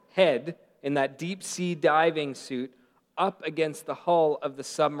head in that deep sea diving suit up against the hull of the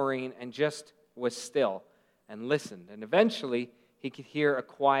submarine and just was still and listened. And eventually, he could hear a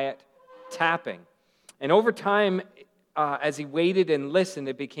quiet tapping. And over time, as he waited and listened,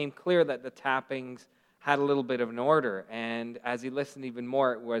 it became clear that the tappings had a little bit of an order. And as he listened even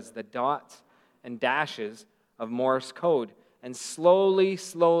more, it was the dots and dashes of Morse code. And slowly,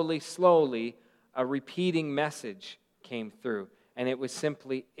 a repeating message came through. And it was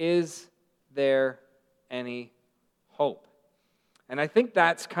simply, "Is there any hope?" And I think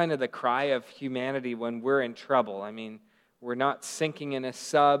that's kind of the cry of humanity when we're in trouble. I mean, we're not sinking in a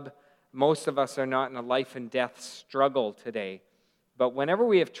sub. Most of us are not in a life and death struggle today. But whenever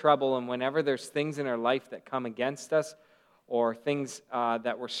we have trouble and whenever there's things in our life that come against us or things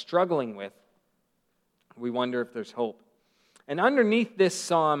that we're struggling with, we wonder if there's hope. And underneath this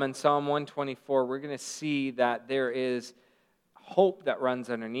psalm, in Psalm 124, we're going to see that there is hope that runs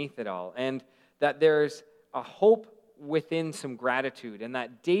underneath it all, and that there's a hope within some gratitude, and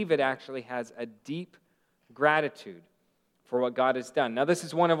that David actually has a deep gratitude for what God has done. Now, this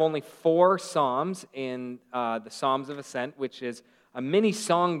is one of only 4 psalms in the Psalms of Ascent, which is a mini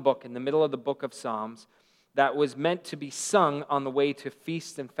song book in the middle of the book of Psalms that was meant to be sung on the way to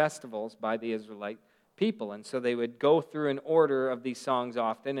feasts and festivals by the Israelite people. And so they would go through an order of these songs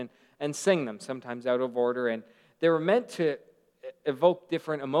often and sing them, sometimes out of order. And they were meant to evoke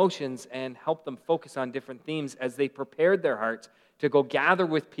different emotions and help them focus on different themes as they prepared their hearts to go gather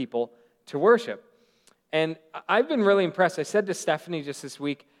with people to worship. And I've been really impressed. I said to Stephanie just this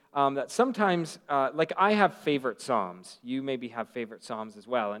week that sometimes, like I have favorite psalms. You maybe have favorite psalms as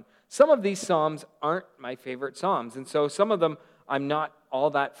well. And some of these psalms aren't my favorite psalms. And so some of them I'm not all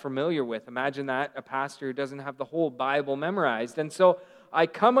that familiar with. Imagine that, a pastor who doesn't have the whole Bible memorized. And so I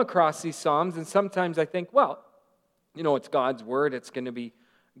come across these psalms, and sometimes I think, well, you know, it's God's word. It's going to be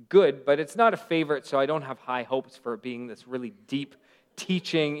good, but it's not a favorite, so I don't have high hopes for it being this really deep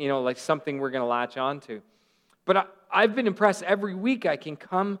teaching, you know, like something we're going to latch on to. But I've been impressed. Every week I can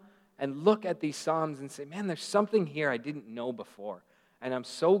come and look at these psalms and say, man, there's something here I didn't know before. And I'm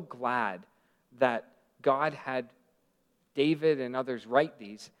so glad that God had David and others write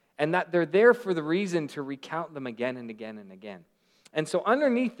these, and that they're there for the reason to recount them again and again and again. And so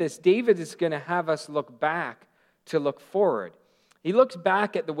underneath this, David is going to have us look back to look forward. He looks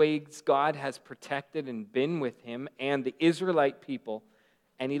back at the ways God has protected and been with him and the Israelite people,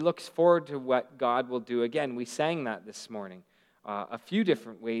 and he looks forward to what God will do again. We sang that this morning, a few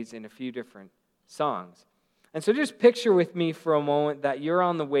different ways in a few different songs. And so just picture with me for a moment that you're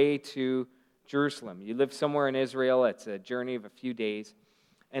on the way to Jerusalem. You live somewhere in Israel. It's a journey of a few days.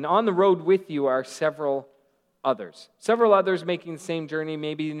 And on the road with you are several others. Several others making the same journey.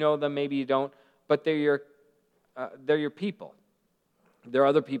 Maybe you know them, maybe you don't. But they're your people. There are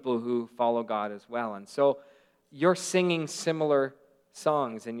other people who follow God as well. And so you're singing similar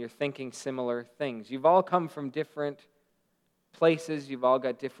songs and you're thinking similar things. You've all come from different places. You've all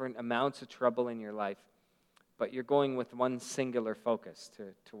got different amounts of trouble in your life. But you're going with one singular focus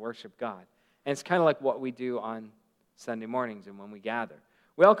to worship God. And it's kind of like what we do on Sunday mornings and when we gather.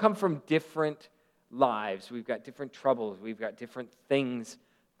 We all come from different lives. We've got different troubles. We've got different things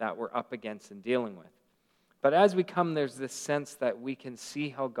that we're up against and dealing with. But as we come, there's this sense that we can see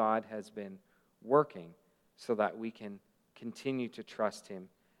how God has been working so that we can continue to trust him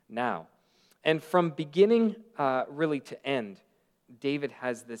now. And from beginning really to end, David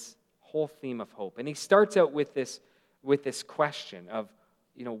has this whole theme of hope. And he starts out with this question of,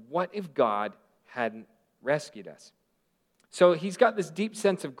 you know, what if God hadn't rescued us? So he's got this deep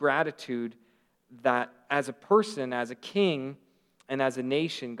sense of gratitude that as a person, as a king, and as a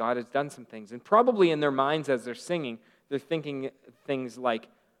nation, God has done some things. And probably in their minds as they're singing, they're thinking things like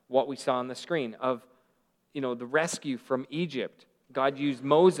what we saw on the screen of, you know, the rescue from Egypt. God used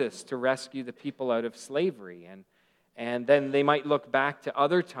Moses to rescue the people out of slavery. And then they might look back to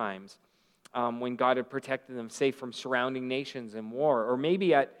other times when God had protected them, say, from surrounding nations and war. Or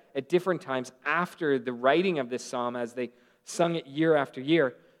maybe at different times after the writing of this psalm, as they sung it year after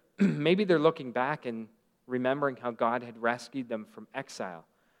year, maybe they're looking back and remembering how God had rescued them from exile,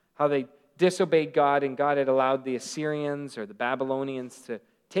 how they disobeyed God and God had allowed the Assyrians or the Babylonians to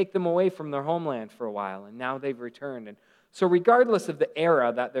take them away from their homeland for a while, and now they've returned. And so regardless of the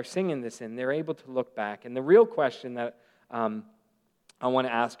era that they're singing this in, they're able to look back. And the real question that I want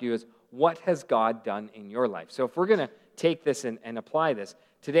to ask you is, what has God done in your life? So if we're going to take this and apply this,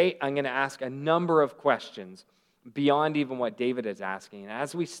 today I'm going to ask a number of questions beyond even what David is asking. And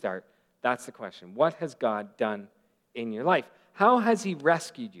as we start, that's the question. What has God done in your life? How has he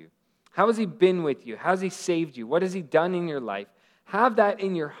rescued you? How has he been with you? How has he saved you? What has he done in your life? Have that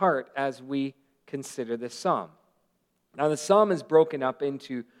in your heart as we consider this psalm. Now, the psalm is broken up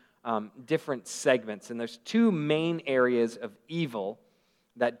into different segments, and there's two main areas of evil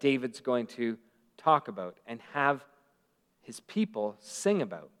that David's going to talk about and have his people sing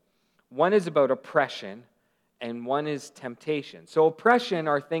about. One is about oppression, and one is temptation. So oppression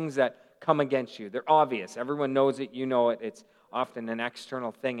are things that come against you. They're obvious. Everyone knows it. You know it. It's often an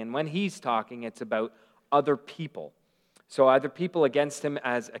external thing. And when he's talking, it's about other people. So either people against him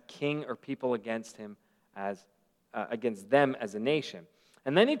as a king or people against him as against them as a nation.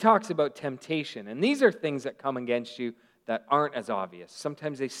 And then he talks about temptation. And these are things that come against you that aren't as obvious.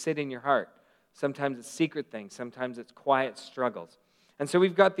 Sometimes they sit in your heart. Sometimes it's secret things. Sometimes it's quiet struggles. And so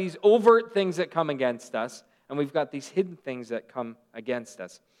we've got these overt things that come against us, and we've got these hidden things that come against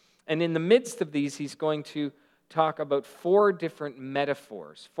us. And in the midst of these, he's going to talk about four different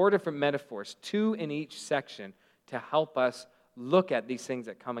metaphors, two in each section, to help us look at these things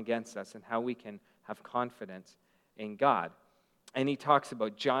that come against us and how we can have confidence in God. And he talks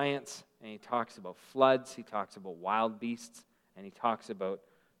about giants, and he talks about floods, he talks about wild beasts, and he talks about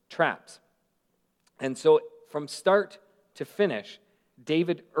traps. And so from start to finish,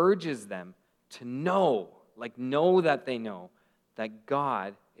 David urges them to know that they know that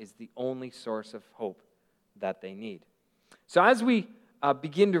God is the only source of hope that they need. So as we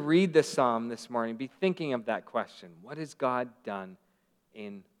begin to read this psalm this morning, be thinking of that question. What has God done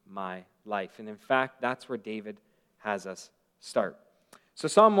in my life? And in fact, that's where David has us start. So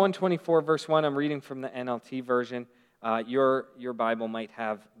Psalm 124, verse 1, I'm reading from the NLT version. Your Bible might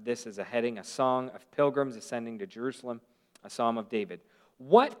have this as a heading, a song of pilgrims ascending to Jerusalem, a psalm of David.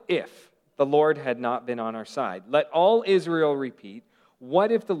 What if the Lord had not been on our side? Let all Israel repeat,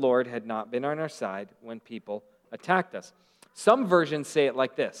 what if the Lord had not been on our side when people attacked us? Some versions say it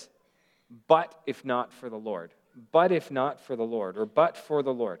like this, but if not for the Lord. But if not for the Lord, or but for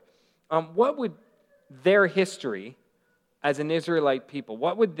the Lord. What would their history as an Israelite people,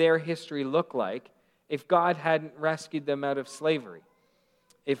 what would their history look like if God hadn't rescued them out of slavery?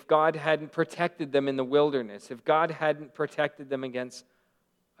 If God hadn't protected them in the wilderness? If God hadn't protected them against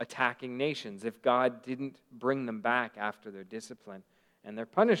attacking nations? If God didn't bring them back after their discipline and their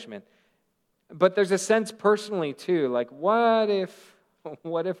punishment? But there's a sense personally too, like what if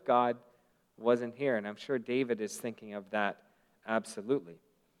God wasn't here? And I'm sure David is thinking of that absolutely.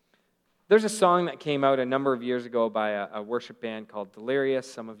 There's a song that came out a number of years ago by a worship band called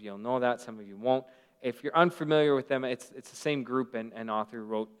Delirious. Some of you will know that, some of you won't. If you're unfamiliar with them, it's the same group and author who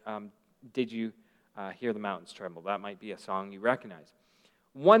wrote Did You Hear the Mountains Tremble? That might be a song you recognize.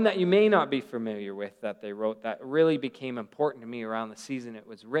 One that you may not be familiar with that they wrote that really became important to me around the season it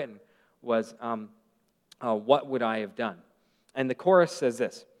was written was What Would I Have Done? And the chorus says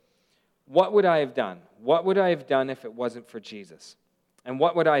this, what would I have done? What would I have done if it wasn't for Jesus? And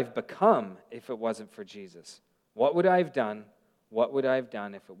what would I have become if it wasn't for Jesus? What would I have done? What would I have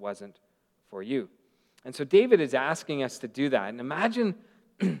done if it wasn't for you? And so David is asking us to do that. And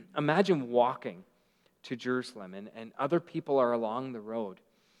imagine walking to Jerusalem and other people are along the road.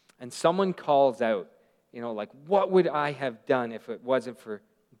 And someone calls out, like, what would I have done if it wasn't for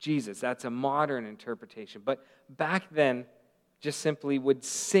Jesus? That's a modern interpretation. But back then, just simply would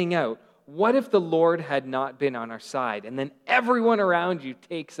sing out, what if the Lord had not been on our side? And then everyone around you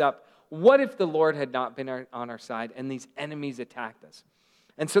takes up, what if the Lord had not been on our side and these enemies attacked us?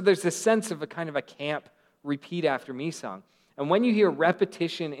 And so there's this sense of a kind of a camp repeat after me song. And when you hear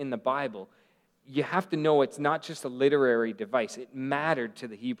repetition in the Bible, you have to know it's not just a literary device. It mattered to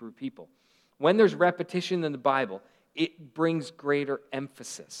the Hebrew people. When there's repetition in the Bible, it brings greater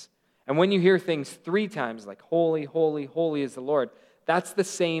emphasis. And when you hear things 3 times, like holy, holy, holy is the Lord, that's the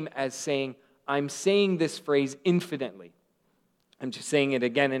same as saying, I'm saying this phrase infinitely. I'm just saying it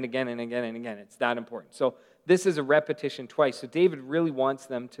again and again and again and again. It's that important. So this is a repetition twice. So David really wants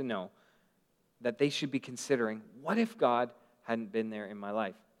them to know that they should be considering, what if God hadn't been there in my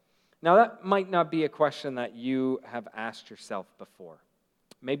life? Now that might not be a question that you have asked yourself before.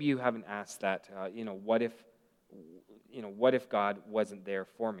 Maybe you haven't asked that, what if God wasn't there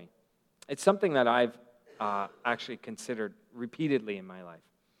for me? It's something that I've actually considered repeatedly in my life.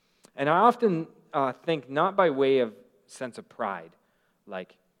 And I often think not by way of sense of pride,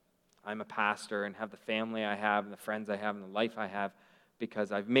 like I'm a pastor and have the family I have and the friends I have and the life I have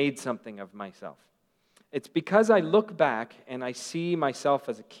because I've made something of myself. It's because I look back and I see myself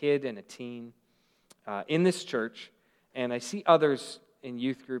as a kid and a teen in this church, and I see others in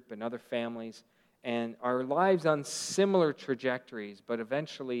youth group and other families, and our lives on similar trajectories, but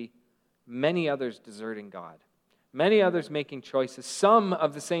eventually many others deserting God. Many others making choices, some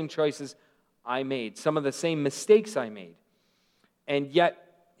of the same choices I made, some of the same mistakes I made. And yet,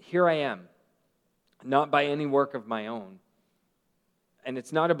 here I am, not by any work of my own. And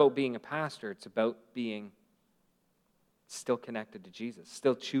it's not about being a pastor. It's about being still connected to Jesus,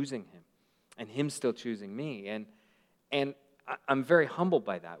 still choosing him, and him still choosing me. And I'm very humbled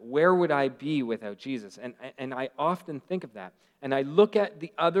by that. Where would I be without Jesus? And I often think of that. And I look at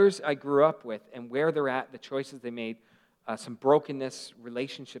the others I grew up with and where they're at, the choices they made, some brokenness,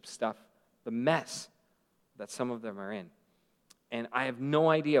 relationship stuff, the mess that some of them are in. And I have no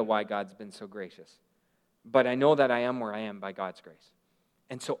idea why God's been so gracious. But I know that I am where I am by God's grace.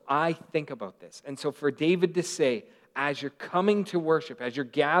 And so I think about this. And so for David to say, as you're coming to worship, as you're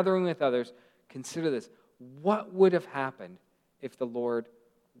gathering with others, consider this. What would have happened if the Lord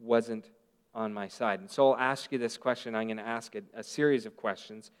wasn't on my side? And so I'll ask you this question. I'm going to ask a series of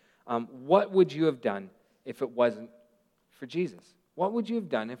questions. What would you have done if it wasn't for Jesus? What would you have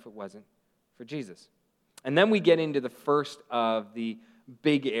done if it wasn't for Jesus? And then we get into the first of the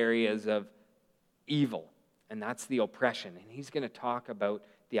big areas of evil, and that's the oppression. And he's going to talk about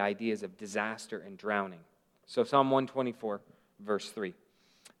the ideas of disaster and drowning. So Psalm 124, verse 3.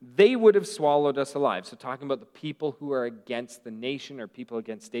 They would have swallowed us alive. So talking about the people who are against the nation or people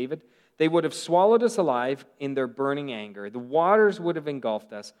against David. They would have swallowed us alive in their burning anger. The waters would have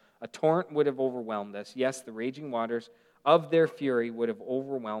engulfed us. A torrent would have overwhelmed us. Yes, the raging waters of their fury would have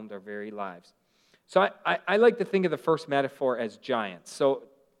overwhelmed our very lives. So I like to think of the first metaphor as giants. So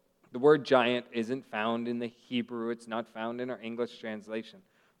the word giant isn't found in the Hebrew. It's not found in our English translation.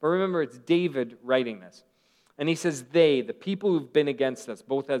 But remember, it's David writing this. And he says, they, the people who've been against us,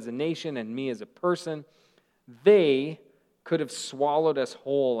 both as a nation and me as a person, they could have swallowed us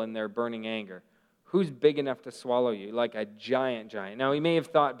whole in their burning anger. Who's big enough to swallow you? Like a giant. Now, he may have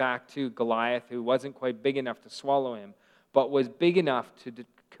thought back to Goliath, who wasn't quite big enough to swallow him, but was big enough to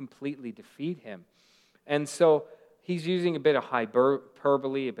completely defeat him. And so he's using a bit of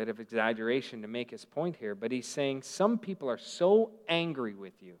hyperbole, a bit of exaggeration to make his point here, but he's saying some people are so angry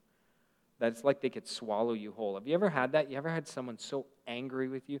with you that it's like they could swallow you whole. Have you ever had that? You ever had someone so angry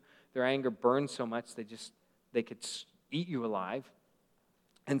with you? Their anger burns so much they could eat you alive.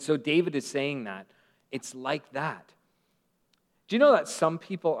 And so David is saying that. It's like that. Do you know that some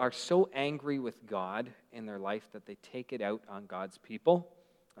people are so angry with God in their life that they take it out on God's people?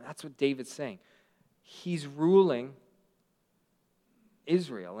 And that's what David's saying. He's ruling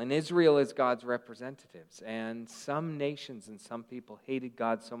Israel, and Israel is God's representatives. And some nations and some people hated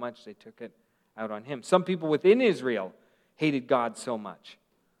God so much they took it out on him. Some people within Israel hated God so much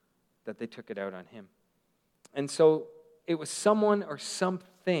that they took it out on him. And so it was someone or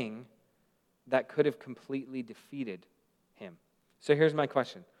something that could have completely defeated him. So here's my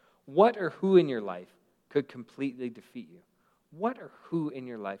question. What or who in your life could completely defeat you? What or who in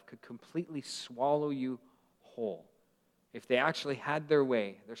your life could completely swallow you whole? If they actually had their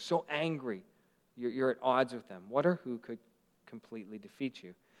way, they're so angry, you're at odds with them. What or who could completely defeat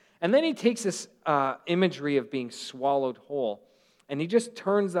you? And then he takes this imagery of being swallowed whole, and he just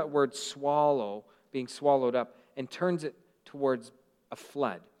turns that word swallow, being swallowed up, and turns it towards a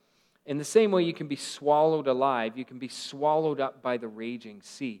flood. In the same way you can be swallowed alive, you can be swallowed up by the raging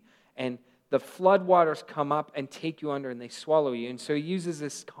sea. And the floodwaters come up and take you under, and they swallow you. And so he uses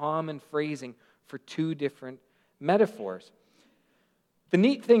this common phrasing for two different metaphors. The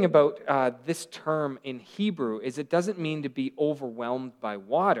neat thing about this term in Hebrew is it doesn't mean to be overwhelmed by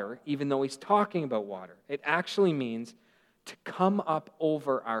water, even though he's talking about water. It actually means to come up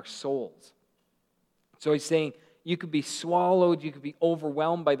over our souls. So he's saying you could be swallowed, you could be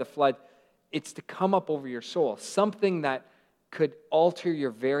overwhelmed by the flood. It's to come up over your soul, something that could alter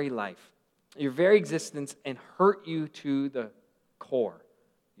your very life, your very existence, and hurt you to the core,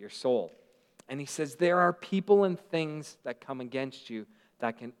 your soul. And he says there are people and things that come against you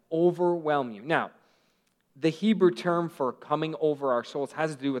that can overwhelm you. Now, the Hebrew term for coming over our souls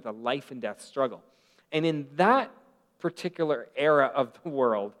has to do with a life and death struggle. And in that particular era of the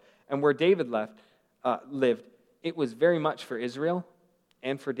world, and where David lived, it was very much for Israel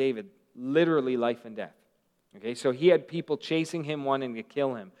and for David, literally life and death. Okay, so he had people chasing him, wanting to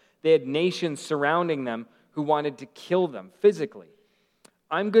kill him. They had nations surrounding them who wanted to kill them physically.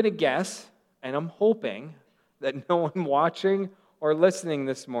 I'm going to guess, and I'm hoping, that no one watching or listening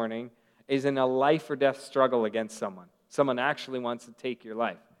this morning is in a life or death struggle against someone. Someone actually wants to take your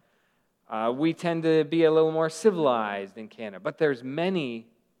life. We tend to be a little more civilized in Canada, but there's many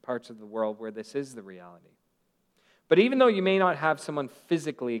parts of the world where this is the reality. But even though you may not have someone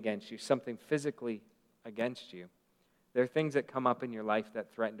physically against you, something physically against you, there are things that come up in your life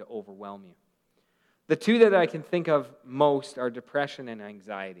that threaten to overwhelm you. The two that I can think of most are depression and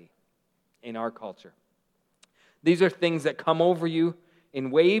anxiety in our culture. These are things that come over you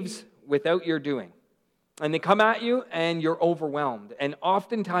in waves without your doing. And they come at you and you're overwhelmed. And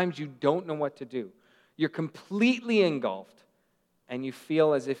oftentimes you don't know what to do. You're completely engulfed and you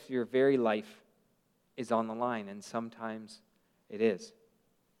feel as if your very life is on the line. And sometimes it is.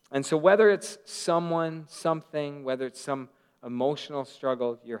 And so whether it's someone, something, whether it's some emotional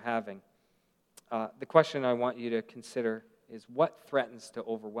struggle you're having, the question I want you to consider is, what threatens to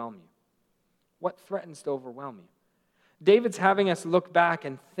overwhelm you? What threatens to overwhelm you? David's having us look back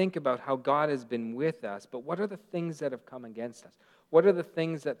and think about how God has been with us, but what are the things that have come against us? What are the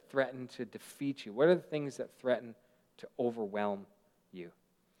things that threaten to defeat you? What are the things that threaten to overwhelm you?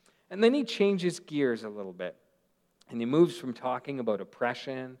 And then he changes gears a little bit, and he moves from talking about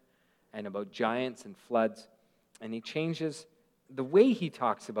oppression and about giants and floods, and he changes the way he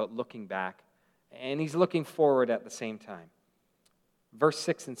talks about looking back, and he's looking forward at the same time. Verse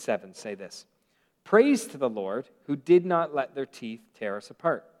 6 and 7 say this: "Praise to the Lord, who did not let their teeth tear us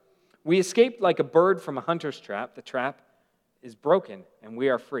apart. We escaped like a bird from a hunter's trap. The trap is broken, and we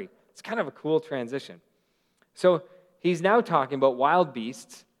are free." It's kind of a cool transition. So he's now talking about wild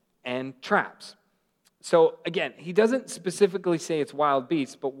beasts and traps. So again, he doesn't specifically say it's wild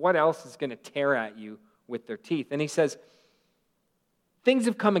beasts, but what else is going to tear at you with their teeth? And he says, things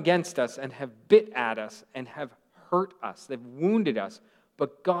have come against us and have bit at us and have hurt us. They've wounded us.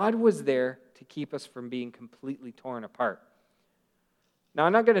 But God was there to keep us from being completely torn apart. Now,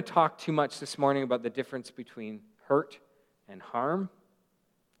 I'm not going to talk too much this morning about the difference between hurt and harm,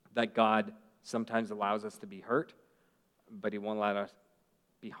 that God sometimes allows us to be hurt, but he won't let us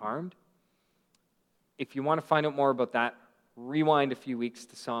be harmed. If you want to find out more about that, rewind a few weeks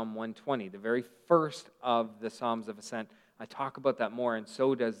to Psalm 120, the very first of the Psalms of Ascent. I talk about that more, and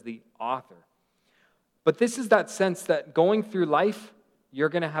so does the author. But this is that sense that going through life, you're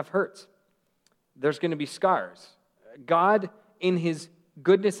going to have hurts. There's going to be scars. God, in his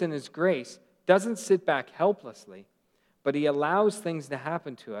goodness and his grace, doesn't sit back helplessly, but he allows things to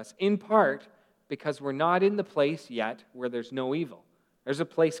happen to us, in part because we're not in the place yet where there's no evil. There's a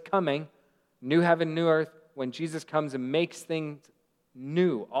place coming, new heaven, new earth, when Jesus comes and makes things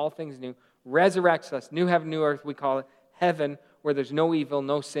new, all things new, resurrects us, new heaven, new earth, we call it heaven, where there's no evil,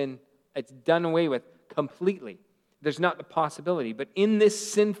 no sin. It's done away with completely. There's not the possibility. But in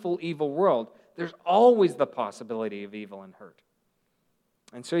this sinful, evil world, there's always the possibility of evil and hurt.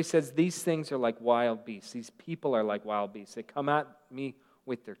 And so he says, these things are like wild beasts. These people are like wild beasts. They come at me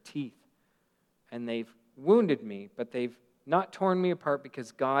with their teeth, and they've wounded me, but they've not torn me apart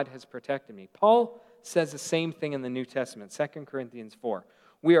because God has protected me. Paul says the same thing in the New Testament, 2 Corinthians 4.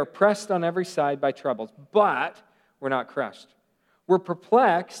 We are pressed on every side by troubles, but we're not crushed. We're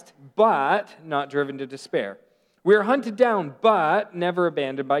perplexed, but not driven to despair. We are hunted down, but never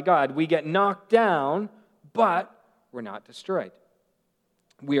abandoned by God. We get knocked down, but we're not destroyed.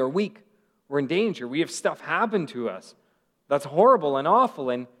 We are weak. We're in danger. We have stuff happen to us that's horrible and awful,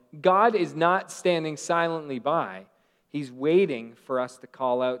 and God is not standing silently by. He's waiting for us to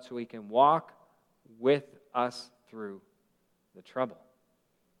call out so he can walk with us through the trouble.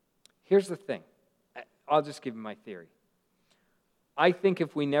 Here's the thing. I'll just give you my theory. I think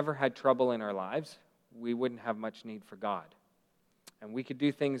if we never had trouble in our lives, we wouldn't have much need for God. And we could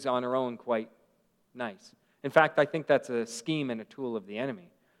do things on our own quite nice. In fact, I think that's a scheme and a tool of the enemy.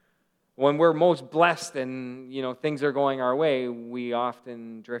 When we're most blessed and, things are going our way, we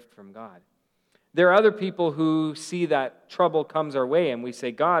often drift from God. There are other people who see that trouble comes our way and we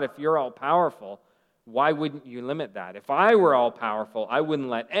say, God, if you're all powerful, why wouldn't you limit that? If I were all powerful, I wouldn't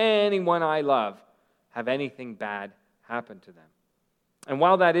let anyone I love have anything bad happen to them. And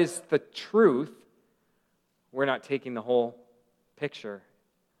while that is the truth, we're not taking the whole picture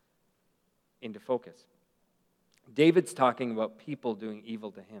into focus. David's talking about people doing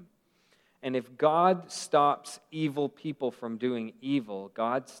evil to him. And if God stops evil people from doing evil,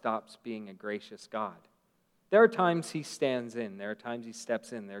 God stops being a gracious God. There are times he stands in. There are times he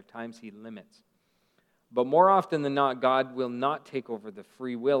steps in. There are times he limits. But more often than not, God will not take over the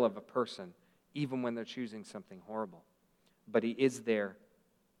free will of a person, even when they're choosing something horrible. But he is there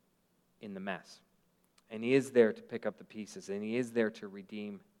in the mess. And he is there to pick up the pieces. And he is there to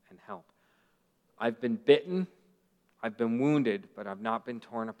redeem and help. I've been bitten. I've been wounded, but I've not been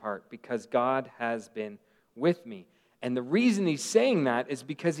torn apart because God has been with me. And the reason he's saying that is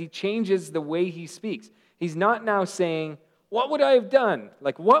because he changes the way he speaks. He's not now saying, what would I have done?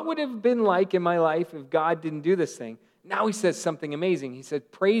 Like, what would it have been like in my life if God didn't do this thing? Now he says something amazing. He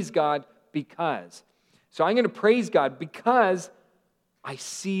said, praise God because. So I'm going to praise God because I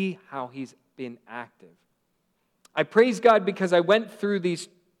see how he's been active. I praise God because I went through these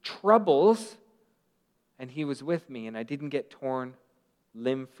troubles and he was with me, and I didn't get torn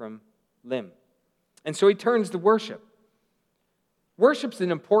limb from limb. And so he turns to worship. Worship's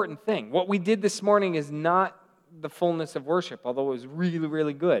an important thing. What we did this morning is not the fullness of worship, although it was really,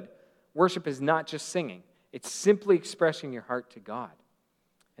 really good. Worship is not just singing. It's simply expressing your heart to God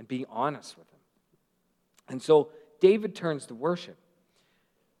and being honest with him. And so David turns to worship.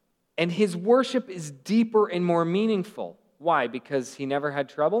 And his worship is deeper and more meaningful. Why? Because he never had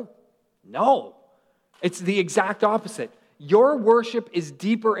trouble? No. It's the exact opposite. Your worship is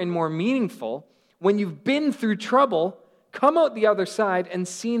deeper and more meaningful when you've been through trouble, come out the other side, and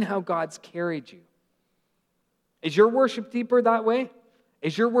seen how God's carried you. Is your worship deeper that way?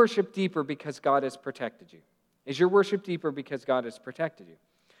 Is your worship deeper because God has protected you? Is your worship deeper because God has protected you?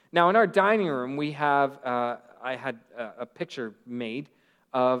 Now, in our dining room, we have, I had a picture made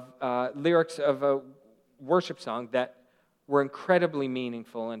of lyrics of a worship song that were incredibly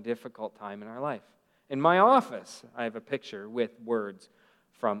meaningful in a difficult time in our life. In my office, I have a picture with words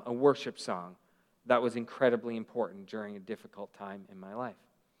from a worship song that was incredibly important during a difficult time in my life.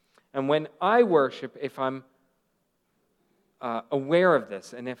 And when I worship, if I'm aware of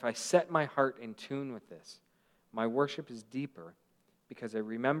this, and if I set my heart in tune with this, my worship is deeper because I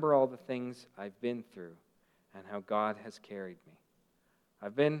remember all the things I've been through and how God has carried me.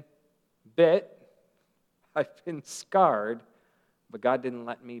 I've been bit, I've been scarred, but God didn't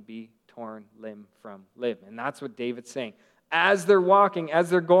let me be torn limb from limb. And that's what David's saying. As they're walking, as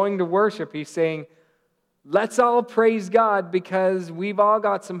they're going to worship, he's saying, let's all praise God because we've all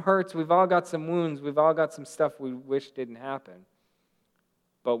got some hurts, we've all got some wounds, we've all got some stuff we wish didn't happen.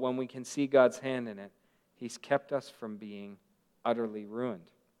 But when we can see God's hand in it, he's kept us from being utterly ruined.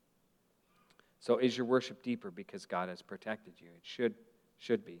 So is your worship deeper because God has protected you? It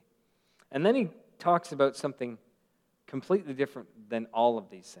should be. And then he talks about something completely different than all of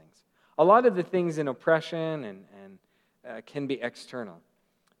these things. A lot of the things in oppression and can be external.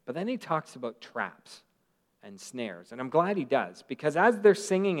 But then he talks about traps and snares. And I'm glad he does, because as they're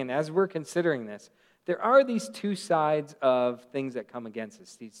singing and as we're considering this, there are these two sides of things that come against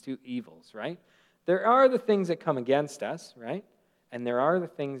us, these two evils, right? There are the things that come against us, right? And there are the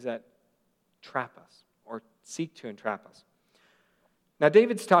things that trap us or seek to entrap us. Now,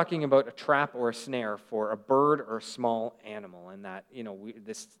 David's talking about a trap or a snare for a bird or a small animal, and that,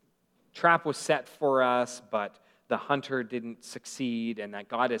 this trap was set for us, but the hunter didn't succeed, and that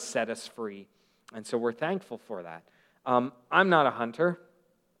God has set us free. And so we're thankful for that. I'm not a hunter,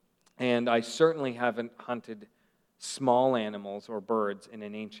 and I certainly haven't hunted small animals or birds in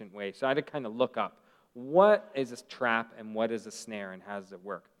an ancient way. So I had to kind of look up what is a trap and what is a snare and how does it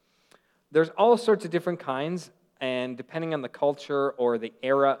work. There's all sorts of different kinds, and depending on the culture or the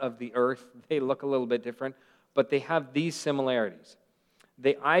era of the earth, they look a little bit different, but they have these similarities.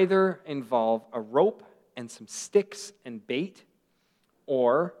 They either involve a rope and some sticks and bait,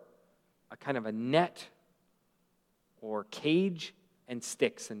 or a kind of a net or cage and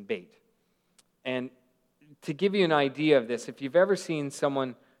sticks and bait. And to give you an idea of this, if you've ever seen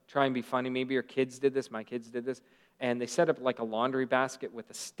someone try and be funny, maybe your kids did this, my kids did this, and they set up like a laundry basket with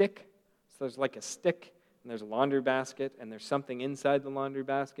a stick. So there's like a stick, and there's a laundry basket, and there's something inside the laundry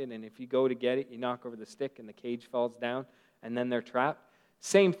basket, and if you go to get it, you knock over the stick, and the cage falls down, and then they're trapped.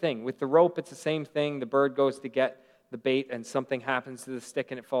 Same thing. With the rope, it's the same thing. The bird goes to get the bait, and something happens to the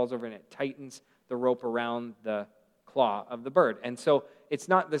stick, and it falls over, and it tightens the rope around the claw of the bird. And so it's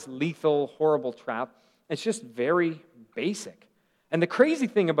not this lethal, horrible trap. It's just very basic. And the crazy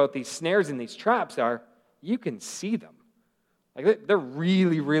thing about these snares and these traps are you can see them. Like they're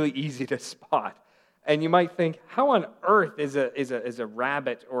really, really easy to spot. And you might think, how on earth is a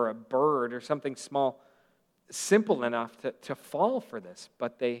rabbit or a bird or something small simple enough to fall for this?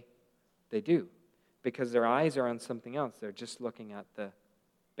 But they do, because their eyes are on something else. They're just looking at the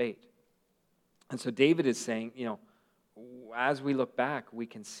bait. And so David is saying, as we look back, we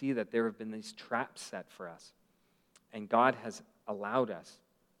can see that there have been these traps set for us. And God has allowed us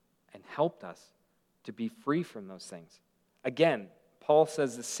and helped us to be free from those things. Again, Paul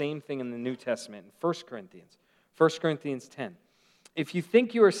says the same thing in the New Testament in 1 Corinthians 10. If you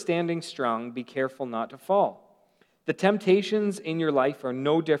think you are standing strong, be careful not to fall. The temptations in your life are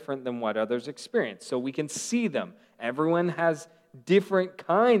no different than what others experience. So we can see them. Everyone has different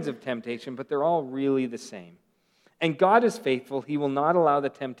kinds of temptation, but they're all really the same. And God is faithful. He will not allow the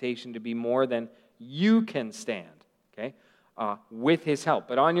temptation to be more than you can stand, okay, with his help.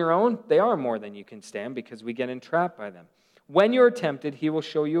 But on your own, they are more than you can stand because we get entrapped by them. When you're tempted, he will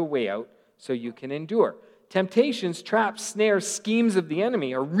show you a way out so you can endure. Temptations, traps, snares, schemes of the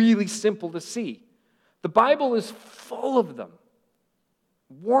enemy are really simple to see. The Bible is full of them.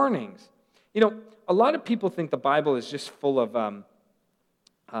 Warnings. A a lot of people think the Bible is just full of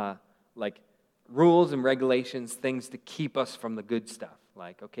like rules and regulations, things to keep us from the good stuff.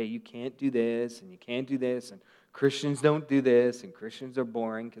 Like, okay, you can't do this, and you can't do this, and Christians don't do this, and Christians are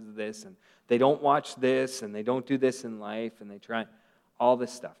boring because of this, and they don't watch this, and they don't do this in life, and they try all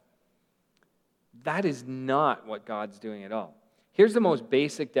this stuff. That is not what God's doing at all. Here's the most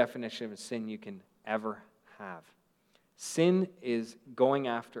basic definition of sin you can ever have. Sin is going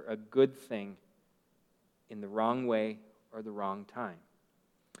after a good thing in the wrong way or the wrong time.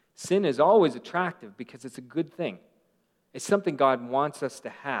 Sin is always attractive because it's a good thing. It's something God wants us to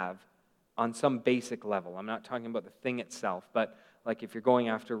have on some basic level. I'm not talking about the thing itself, but like if you're going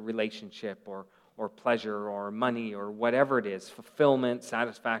after a relationship or pleasure or money or whatever it is, fulfillment,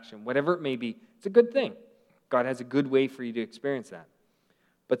 satisfaction, whatever it may be, it's a good thing. God has a good way for you to experience that.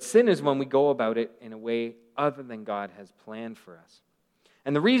 But sin is when we go about it in a way other than God has planned for us.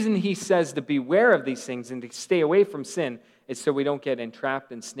 And the reason he says to beware of these things and to stay away from sin is so we don't get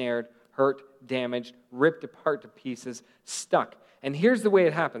entrapped, ensnared, hurt, damaged, ripped apart to pieces, stuck. And here's the way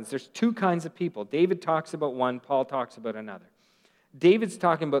it happens. There's two kinds of people. David talks about one, Paul talks about another. David's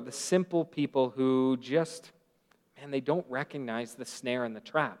talking about the simple people who just, they don't recognize the snare and the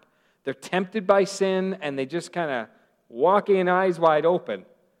trap. They're tempted by sin, and they just kind of walk in eyes wide open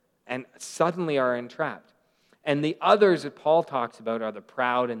and suddenly are entrapped. And the others that Paul talks about are the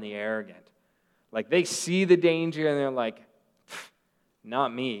proud and the arrogant. Like they see the danger, and they're like,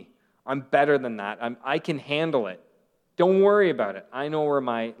 not me. I'm better than that. I can handle it. Don't worry about it. I know where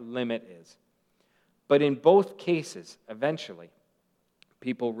my limit is. But in both cases, eventually,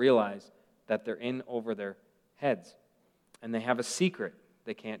 people realize that they're in over their heads. And they have a secret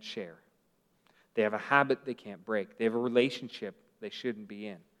they can't share. They have a habit they can't break. They have a relationship they shouldn't be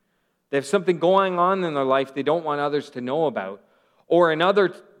in. They have something going on in their life they don't want others to know about. Or in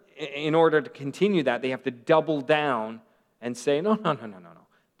order to continue that, they have to double down and say, no.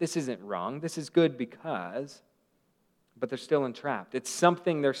 This isn't wrong. This is good because, but they're still entrapped. It's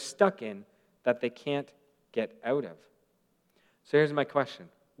something they're stuck in that they can't get out of. So here's my question.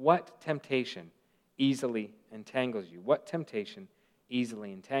 What temptation easily entangles you? What temptation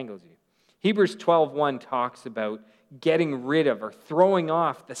easily entangles you? Hebrews 12:1 talks about getting rid of or throwing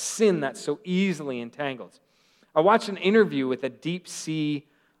off the sin that so easily entangles. I watched an interview with a deep sea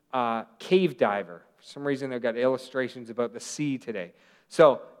cave diver. For some reason, they've got illustrations about the sea today.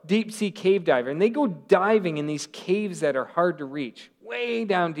 So, deep sea cave diver, and they go diving in these caves that are hard to reach, way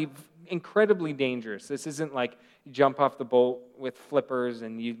down deep, incredibly dangerous. This isn't like you jump off the boat with flippers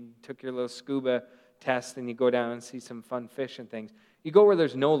and you took your little scuba test and you go down and see some fun fish and things. You go where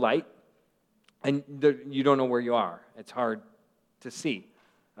there's no light and you don't know where you are. It's hard to see.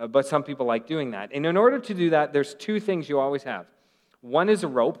 But some people like doing that. And in order to do that, there's two things you always have. One is a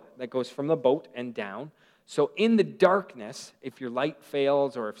rope that goes from the boat and down. So in the darkness, if your light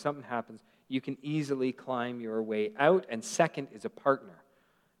fails or if something happens, you can easily climb your way out. And second is a partner.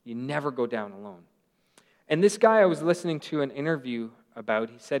 You never go down alone. And this guy I was listening to an interview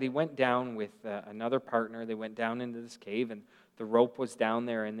about, he said he went down with another partner. They went down into this cave, and the rope was down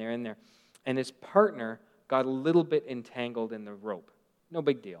there and there and there. And his partner got a little bit entangled in the rope. No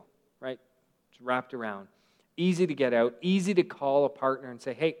big deal, right? It's wrapped around. Easy to get out, easy to call a partner and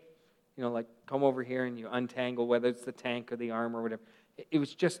say, hey, come over here and you untangle, whether it's the tank or the arm or whatever. It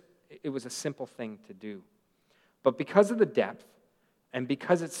was a simple thing to do. But because of the depth and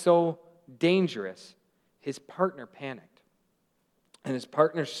because it's so dangerous, his partner panicked. And his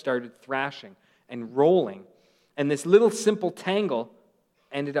partner started thrashing and rolling. And this little simple tangle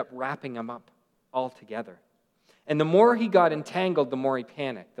ended up wrapping him up altogether. And the more he got entangled, the more he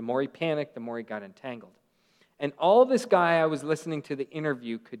panicked. The more he panicked, the more he got entangled. And all this guy I was listening to the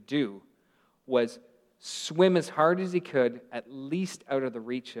interview could do was swim as hard as he could, at least out of the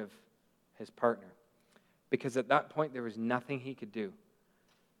reach of his partner. Because at that point, there was nothing he could do.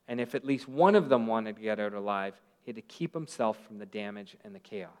 And if at least one of them wanted to get out alive, he had to keep himself from the damage and the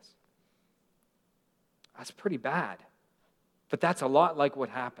chaos. That's pretty bad. But that's a lot like what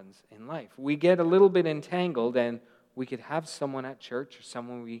happens in life. We get a little bit entangled, and we could have someone at church or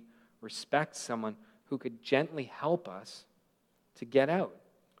someone we respect, someone who could gently help us to get out.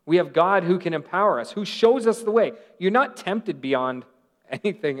 We have God who can empower us, who shows us the way. You're not tempted beyond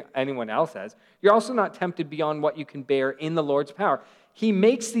anything anyone else has. You're also not tempted beyond what you can bear in the Lord's power. He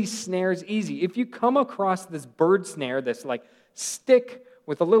makes these snares easy. If you come across this bird snare, this like stick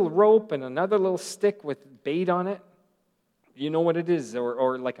with a little rope and another little stick with bait on it, you know what it is,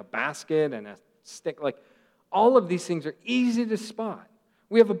 or like a basket and a stick. Like all of these things are easy to spot.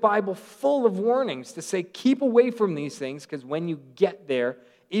 We have a Bible full of warnings to say, keep away from these things, because when you get there,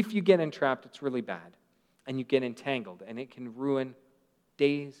 if you get entrapped, it's really bad. And you get entangled, and it can ruin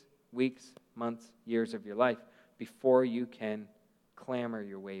days, weeks, months, years of your life before you can clamber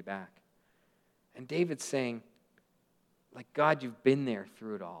your way back. And David's saying, like, God, you've been there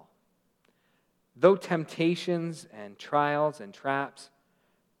through it all. Though temptations and trials and traps,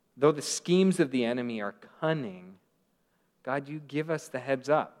 though the schemes of the enemy are cunning, God, you give us the heads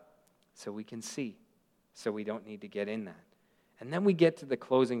up so we can see, so we don't need to get in that. And then we get to the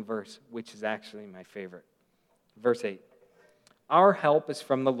closing verse, which is actually my favorite. Verse 8. Our help is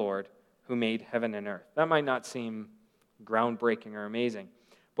from the Lord who made heaven and earth. That might not seem groundbreaking or amazing,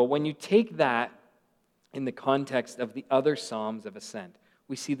 but when you take that in the context of the other Psalms of Ascent,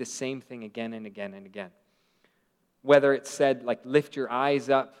 we see the same thing again and again and again. Whether it's said, like, lift your eyes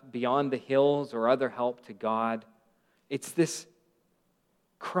up beyond the hills or other help to God, it's this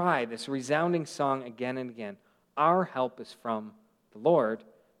cry, this resounding song again and again. Our help is from the Lord,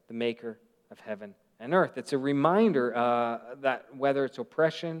 the maker of heaven and earth. It's a reminder that whether it's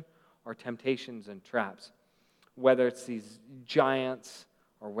oppression or temptations and traps, whether it's these giants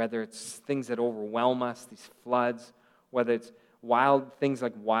or whether it's things that overwhelm us, these floods, whether it's things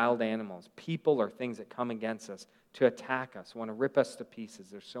like wild animals, people or things that come against us to attack us, want to rip us to pieces,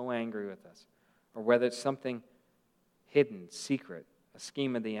 they're so angry with us, or whether it's something hidden, secret, a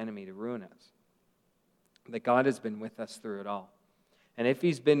scheme of the enemy to ruin us, that God has been with us through it all. And if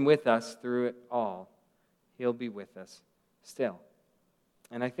he's been with us through it all, he'll be with us still.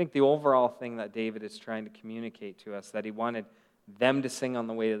 And I think the overall thing that David is trying to communicate to us, that he wanted them to sing on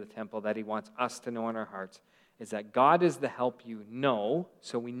the way to the temple, that he wants us to know in our hearts, is that God is the help you know,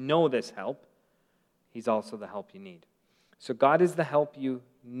 so we know this help. He's also the help you need. So God is the help you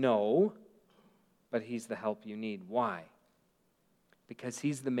know, but he's the help you need. Why? Because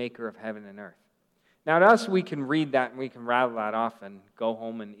he's the maker of heaven and earth. Now to us, we can read that and we can rattle that off and go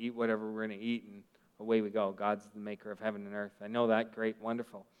home and eat whatever we're going to eat, and away we go. God's the maker of heaven and earth. I know that. Great,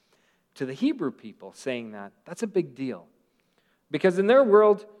 wonderful. To the Hebrew people, saying that, that's a big deal. Because in their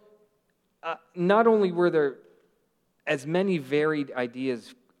world, not only were there as many varied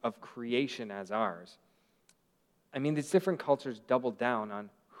ideas of creation as ours, I mean, these different cultures doubled down on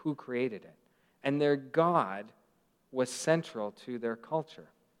who created it. And their God was central to their culture.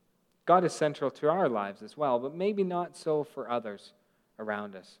 God is central to our lives as well, but maybe not so for others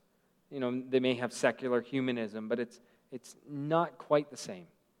around us. You know, they may have secular humanism, but it's not quite the same.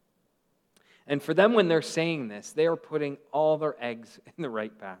 And for them, when they're saying this, they are putting all their eggs in the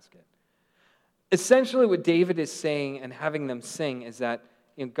right basket. Essentially, what David is saying and having them sing is that,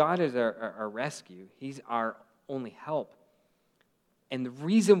 you know, God is our rescue. He's our only help. And the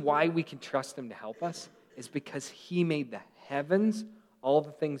reason why we can trust him to help us is because he made the heavens, all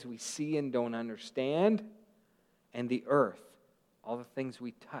the things we see and don't understand, and the earth, all the things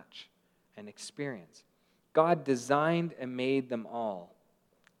we touch and experience. God designed and made them all,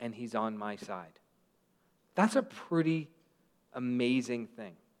 and he's on my side. That's a pretty amazing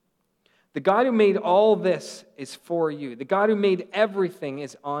thing. The God who made all this is for you. The God who made everything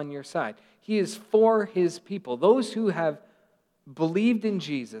is on your side. He is for his people. Those who have believed in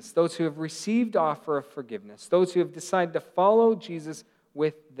Jesus, those who have received offer of forgiveness, those who have decided to follow Jesus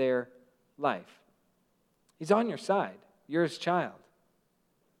with their life. He's on your side. You're his child.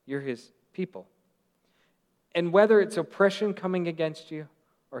 You're his people. And whether it's oppression coming against you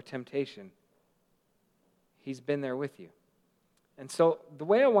or temptation, he's been there with you. And so the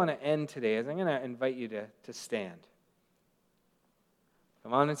way I want to end today is I'm going to invite you to stand.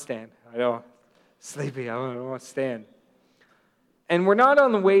 Come on and stand. I know, sleepy, I want to stand. And we're not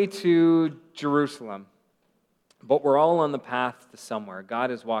on the way to Jerusalem, but we're all on the path to somewhere.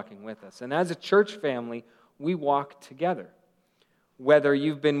 God is walking with us. And as a church family, we walk together. Whether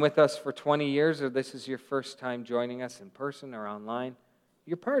you've been with us for 20 years or this is your first time joining us in person or online,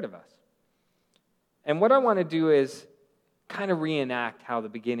 you're part of us. And what I want to do is kind of reenact how the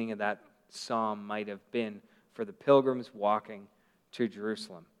beginning of that psalm might have been for the pilgrims walking to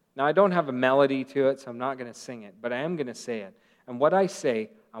Jerusalem. Now, I don't have a melody to it, so I'm not going to sing it, but I am going to say it. And what I say,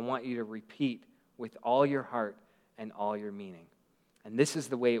 I want you to repeat with all your heart and all your meaning. And this is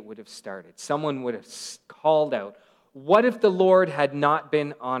the way it would have started. Someone would have called out, "What if the Lord had not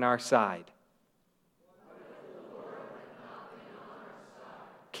been on our side?"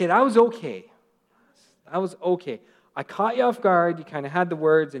 Okay, that was okay. That was okay. I caught you off guard. You kind of had the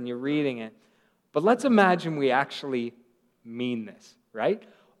words and you're reading it. But let's imagine we actually mean this, right?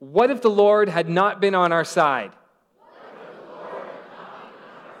 What if the Lord had not been on our side?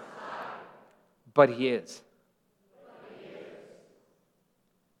 But he is.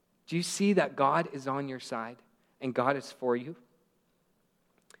 Do you see that God is on your side and God is for you?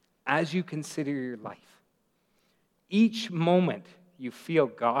 as you consider your life. Each moment you feel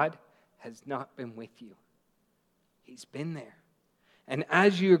God has not been with you. He's been there. And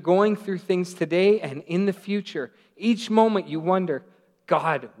as you're going through things today and in the future, each moment you wonder,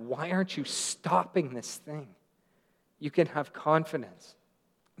 God, why aren't you stopping this thing? You can have confidence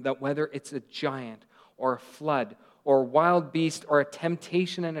that whether it's a giant or a flood or a wild beast or a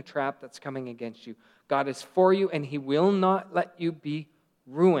temptation and a trap that's coming against you, God is for you and He will not let you be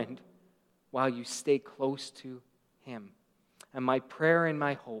ruined while you stay close to Him. And my prayer and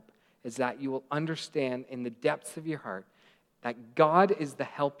my hope is that you will understand in the depths of your heart that God is the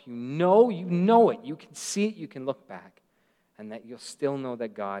help you know it, you can see it, you can look back, and that you'll still know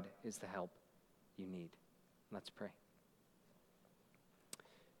that God is the help you need. Let's pray.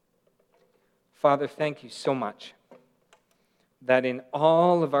 Father, thank you so much that in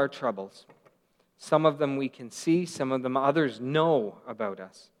all of our troubles, some of them we can see, some of them others know about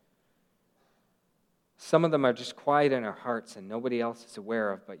us. Some of them are just quiet in our hearts and nobody else is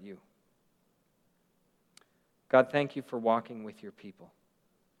aware of but you. God, thank you for walking with your people.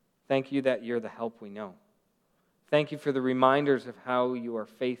 Thank you that you're the help we know. Thank you for the reminders of how you are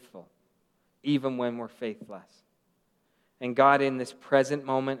faithful, even when we're faithless. And God, in this present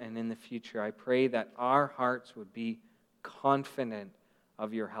moment and in the future, I pray that our hearts would be confident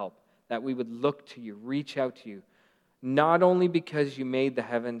of your help, that we would look to you, reach out to you, not only because you made the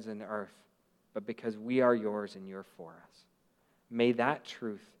heavens and earth, but because we are yours and you're for us. May that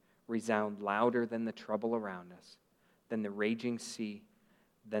truth resound louder than the trouble around us, than the raging sea,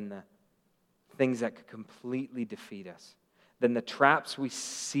 than the things that could completely defeat us, than the traps we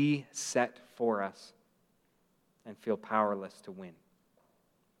see set for us and feel powerless to win.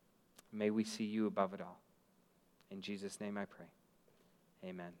 May we see you above it all. In Jesus' name I pray.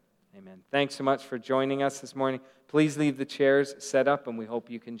 Amen. Amen. Thanks so much for joining us this morning. Please leave the chairs set up, and we hope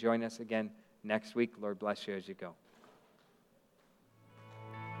you can join us again next week. Lord bless you as you go.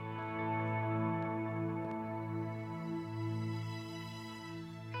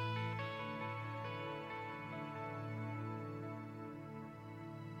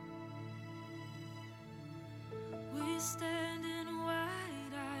 We stand